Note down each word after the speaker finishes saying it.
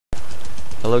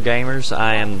Hello gamers,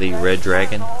 I am the Red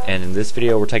Dragon, and in this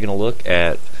video we're taking a look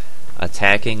at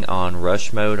attacking on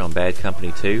rush mode on Bad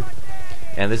Company 2,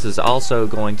 and this is also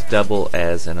going to double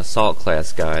as an assault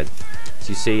class guide. As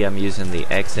you see, I'm using the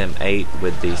XM8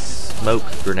 with the smoke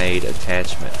grenade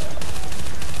attachment.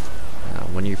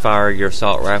 When you fire your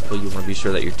assault rifle, you want to be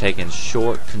sure that you're taking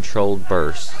short controlled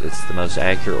bursts. It's the most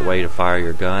accurate way to fire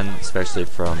your gun, especially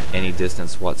from any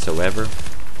distance whatsoever.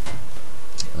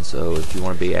 And so if you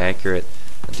want to be accurate,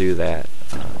 do that.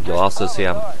 You'll also see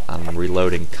I'm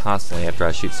reloading constantly after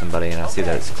I shoot somebody, and I see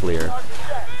that it's clear.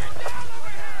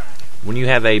 When you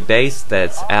have a base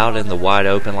that's out in the wide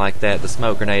open like that, the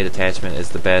smoke grenade attachment is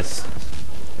the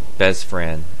best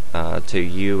friend to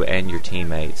you and your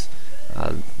teammates.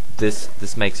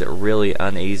 This makes it really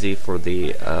uneasy for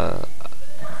the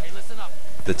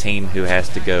team who has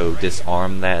to go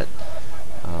disarm that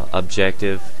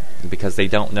objective, because they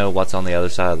don't know what's on the other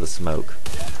side of the smoke.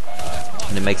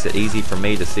 And it makes it easy for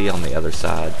me to see on the other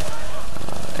side,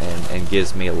 and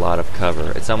gives me a lot of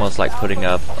cover. It's almost like putting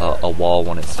up a wall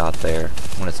when it's not there,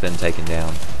 when it's been taken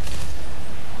down.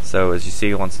 So as you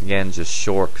see, once again, just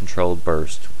short controlled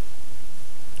burst.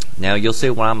 Now you'll see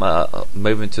when I'm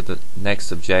moving to the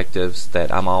next objectives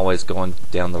that I'm always going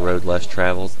down the road less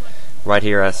traveled. Right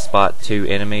here I spot two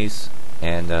enemies,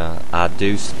 and I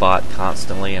do spot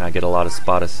constantly, and I get a lot of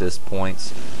spot assist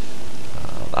points.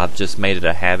 I've just made it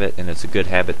a habit, and it's a good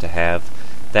habit to have.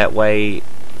 That way,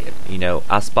 you know,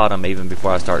 I spot them even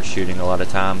before I start shooting a lot of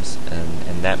times,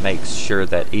 and that makes sure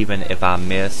that even if I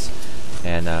miss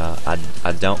and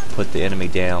I don't put the enemy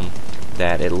down,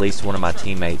 that at least one of my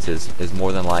teammates is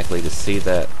more than likely to see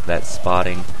that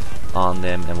spotting on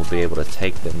them and will be able to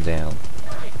take them down.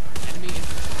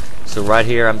 So right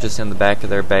here I'm just in the back of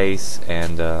their base,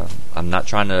 and I'm not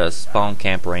trying to spawn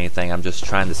camp or anything. I'm just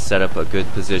trying to set up a good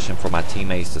position for my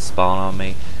teammates to spawn on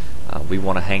me. We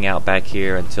want to hang out back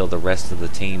here until the rest of the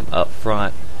team up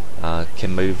front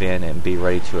can move in and be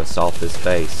ready to assault this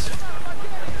base.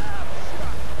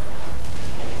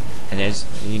 And as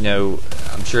you know,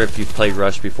 I'm sure if you've played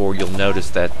Rush before, you'll notice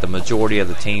that the majority of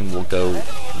the team will go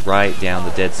right down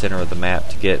the dead center of the map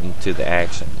to get into the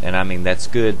action. And I mean, that's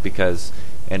good, because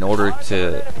in order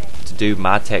to do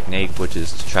my technique, which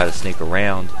is to try to sneak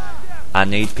around, I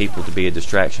need people to be a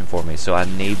distraction for me. So I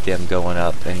need them going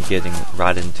up and getting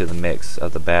right into the mix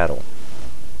of the battle.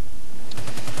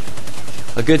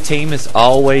 A good team is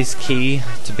always key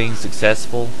to being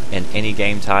successful in any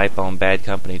game type on Bad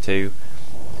Company 2.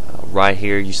 Right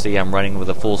here you see I'm running with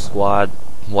a full squad.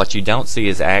 What you don't see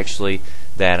is actually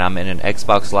that I'm in an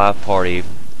Xbox Live party,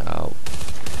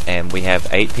 and we have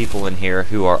 8 people in here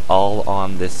who are all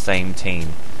on this same team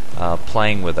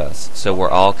playing with us. So we're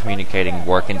all communicating,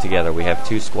 working together. We have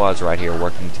 2 squads right here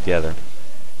working together.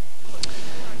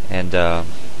 And I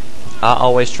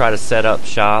always try to set up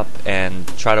shop and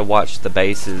try to watch the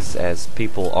bases as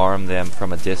people arm them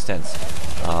from a distance.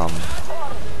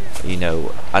 You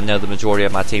know, I know the majority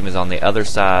of my team is on the other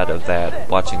side of that,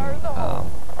 watching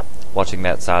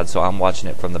that side, so I'm watching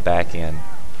it from the back end.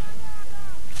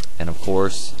 And of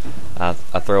course, I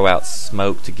throw out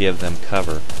smoke to give them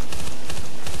cover.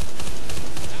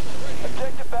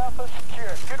 Objective Alpha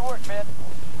secure. Good work, man.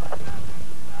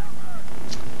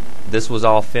 This was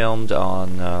all filmed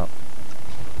on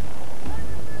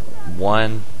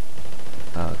one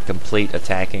complete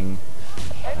attacking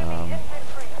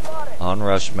on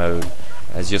rush mode.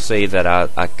 As you'll see that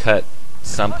I cut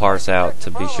some parts out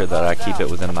to be sure that I keep it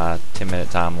within my 10-minute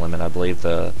time limit. I believe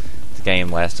the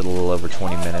game lasted a little over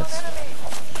 20 minutes.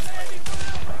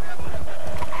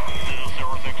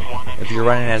 If you're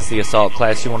running as the assault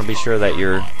class, you want to be sure that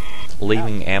you're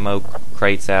leaving ammo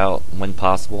crates out when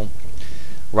possible.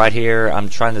 Right here I'm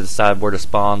trying to decide where to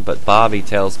spawn, but Bobby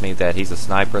tells me that he's a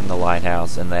sniper in the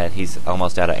lighthouse and that he's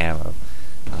almost out of ammo.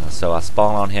 So I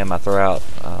spawn on him, I throw out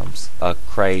a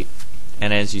crate,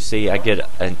 and as you see I get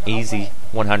an easy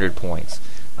 100 points.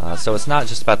 So it's not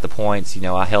just about the points, you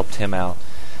know, I helped him out.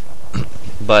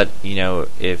 But you know,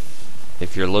 if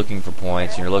you're looking for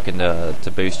points and you're looking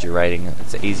to boost your rating,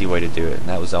 it's an easy way to do it, and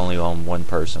that was only on one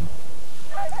person.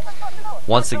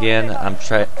 Once again, I'm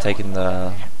taking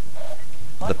the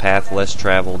path less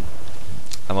traveled.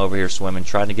 I'm over here swimming,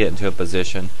 trying to get into a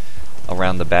position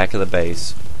around the back of the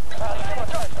base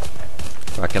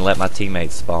where I can let my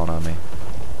teammates spawn on me.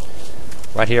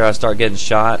 Right here I start getting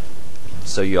shot,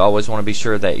 so you always want to be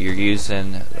sure that you're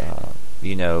using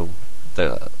you know,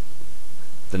 the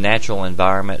natural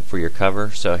environment for your cover.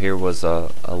 So here was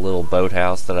a little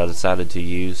boathouse that I decided to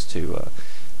use to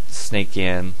sneak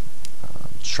in,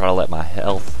 try to let my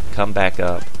health come back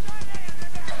up.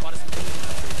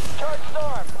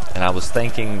 And I was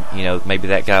thinking, you know, maybe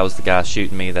that guy was the guy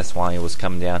shooting me. That's why he was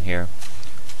coming down here.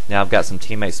 Now I've got some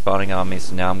teammates spawning on me,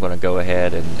 so now I'm going to go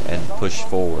ahead and push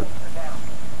forward.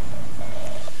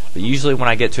 But usually when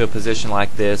I get to a position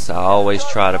like this, I always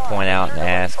try to point out and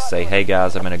ask, say, hey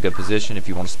guys, I'm in a good position. If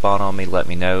you want to spawn on me, let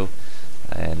me know.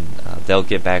 And they'll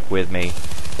get back with me.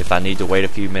 If I need to wait a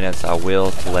few minutes, I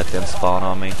will, to let them spawn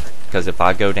on me. Because if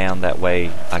I go down that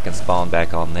way, I can spawn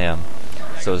back on them.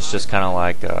 So it's just kind of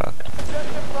like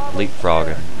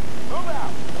leapfrogging.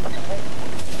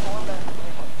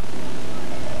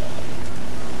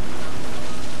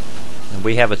 And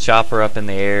we have a chopper up in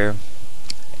the air,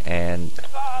 and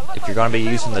if you're going to be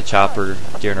using the chopper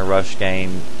during a rush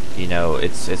game, you know,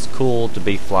 it's cool to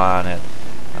be flying it,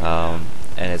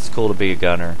 and it's cool to be a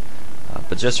gunner.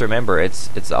 But just remember,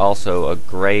 it's also a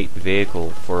great vehicle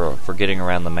for getting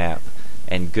around the map,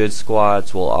 and good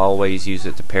squads will always use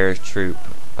it to paratroop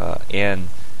in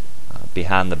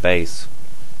behind the base.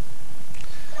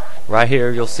 Right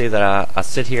here, you'll see that I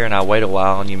sit here and I wait a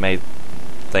while, and you may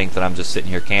think that I'm just sitting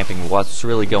here camping. What's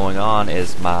really going on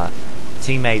is my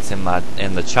teammates in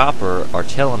the chopper are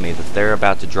telling me that they're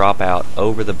about to drop out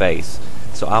over the base.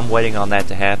 So I'm waiting on that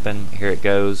to happen. Here it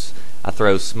goes. I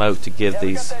throw smoke to give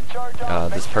this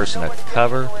person a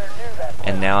cover,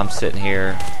 and now I'm sitting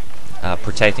here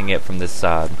protecting it from this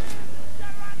side.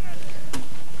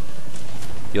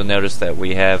 You'll notice that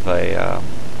we have a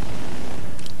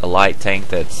light tank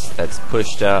that's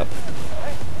pushed up.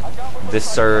 This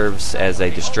serves as a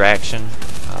distraction.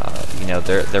 You know,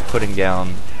 they're putting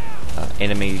down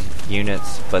enemy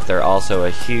units, but they're also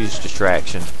a huge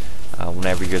distraction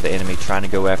whenever you're the enemy trying to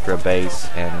go after a base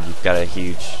and you've got a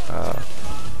huge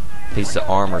piece of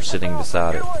armor sitting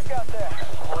beside it.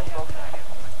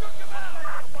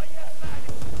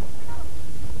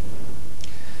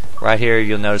 Right here,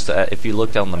 you'll notice that if you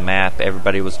looked on the map,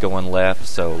 everybody was going left,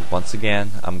 so once again,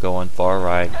 I'm going far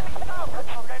right,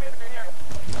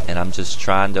 and I'm just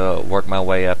trying to work my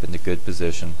way up into good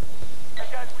position.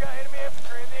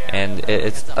 And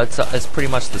it's pretty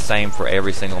much the same for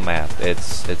every single map.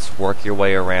 It's work your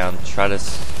way around, try to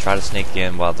sneak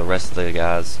in while the rest of the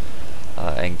guys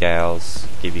and gals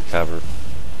give you cover.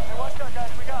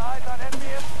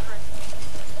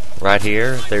 Right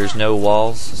here, there's no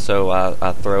walls, so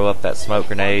I throw up that smoke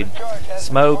grenade.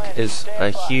 Smoke is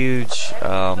a huge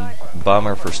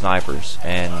bummer for snipers,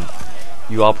 and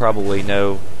you all probably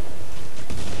know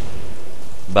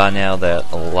by now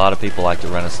that a lot of people like to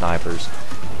run as snipers.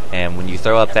 And when you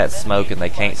throw up that smoke and they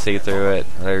can't see through it,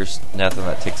 there's nothing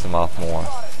that ticks them off more.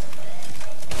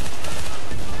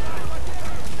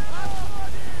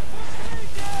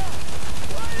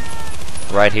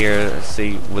 Right here,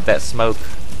 see, with that smoke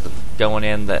going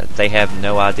in, that they have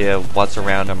no idea what's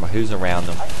around them or who's around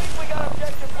them.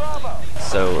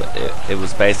 So it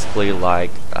was basically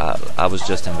like I was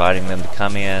just inviting them to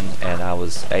come in, and I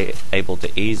was able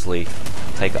to easily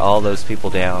take all those people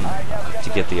down to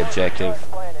get the objective.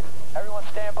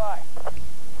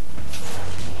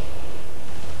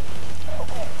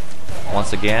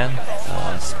 Once again,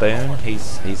 Spoon,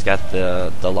 he's got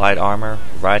the light armor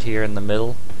right here in the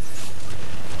middle.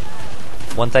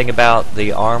 One thing about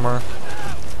the armor,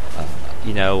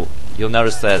 you know, you'll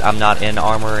notice that I'm not in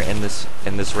armor in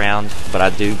this round, but I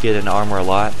do get in armor a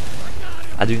lot.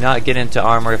 I do not get into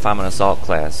armor if I'm an assault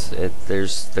class.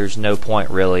 There's no point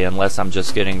really, unless I'm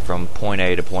just getting from point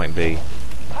A to point B.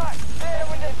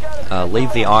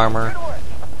 Leave the armor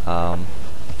and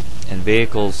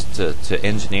vehicles to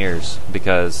engineers,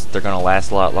 because they're going to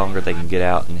last a lot longer. They can get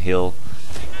out and heal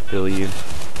you.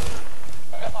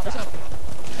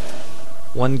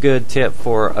 One good tip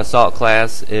for assault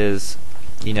class is,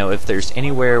 you know, if there's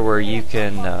anywhere where you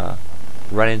can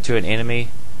run into an enemy,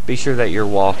 be sure that you're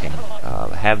walking.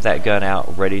 Have that gun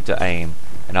out ready to aim,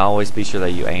 and always be sure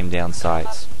that you aim down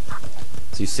sights.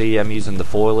 So you see I'm using the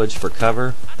foliage for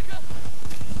cover,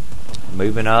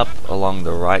 moving up along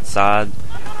the right side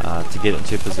to get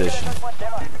into position.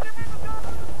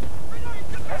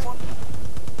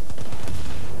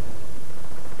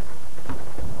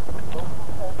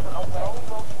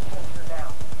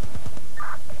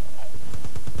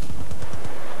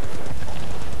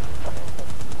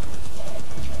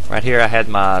 Right here I had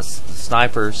my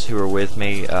snipers who were with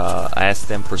me. I asked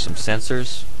them for some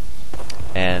sensors,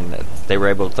 and they were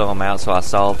able to throw them out, so I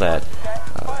saw that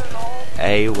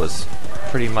A was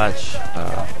pretty much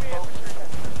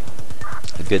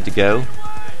good to go.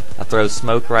 I throw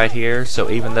smoke right here, so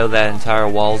even though that entire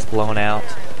wall's blown out,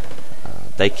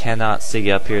 they cannot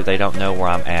see up here. They don't know where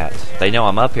I'm at. They know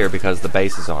I'm up here because the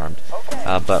base is armed,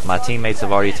 but my teammates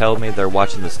have already told me they're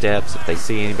watching the steps. If they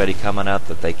see anybody coming up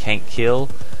that they can't kill,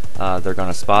 they're going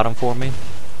to spot them for me.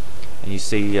 And you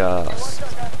see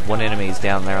one enemy is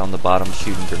down there on the bottom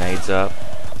shooting grenades up.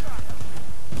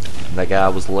 That guy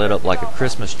was lit up like a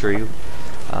Christmas tree,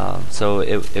 so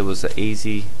it was an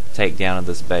easy takedown of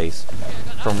this base.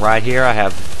 From right here I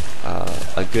have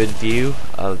a good view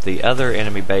of the other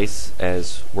enemy base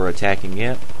as we're attacking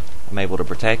it. I'm able to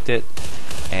protect it,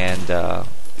 and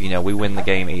we win the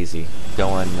game easy,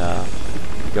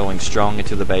 going strong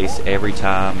into the base every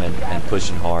time and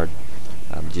pushing hard.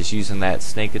 Just using that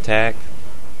sneak attack.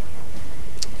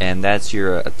 And that's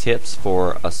your tips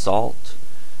for assault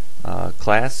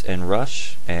class and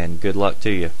rush, and good luck to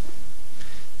you.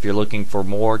 If you're looking for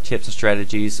more tips and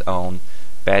strategies on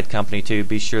Bad Company 2,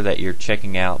 be sure that you're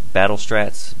checking out Battle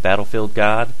Strats Battlefield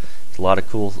Guide. There's a lot of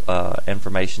cool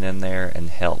information in there and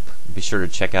help. Be sure to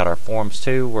check out our forums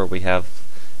too, where we have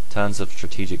tons of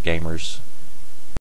strategic gamers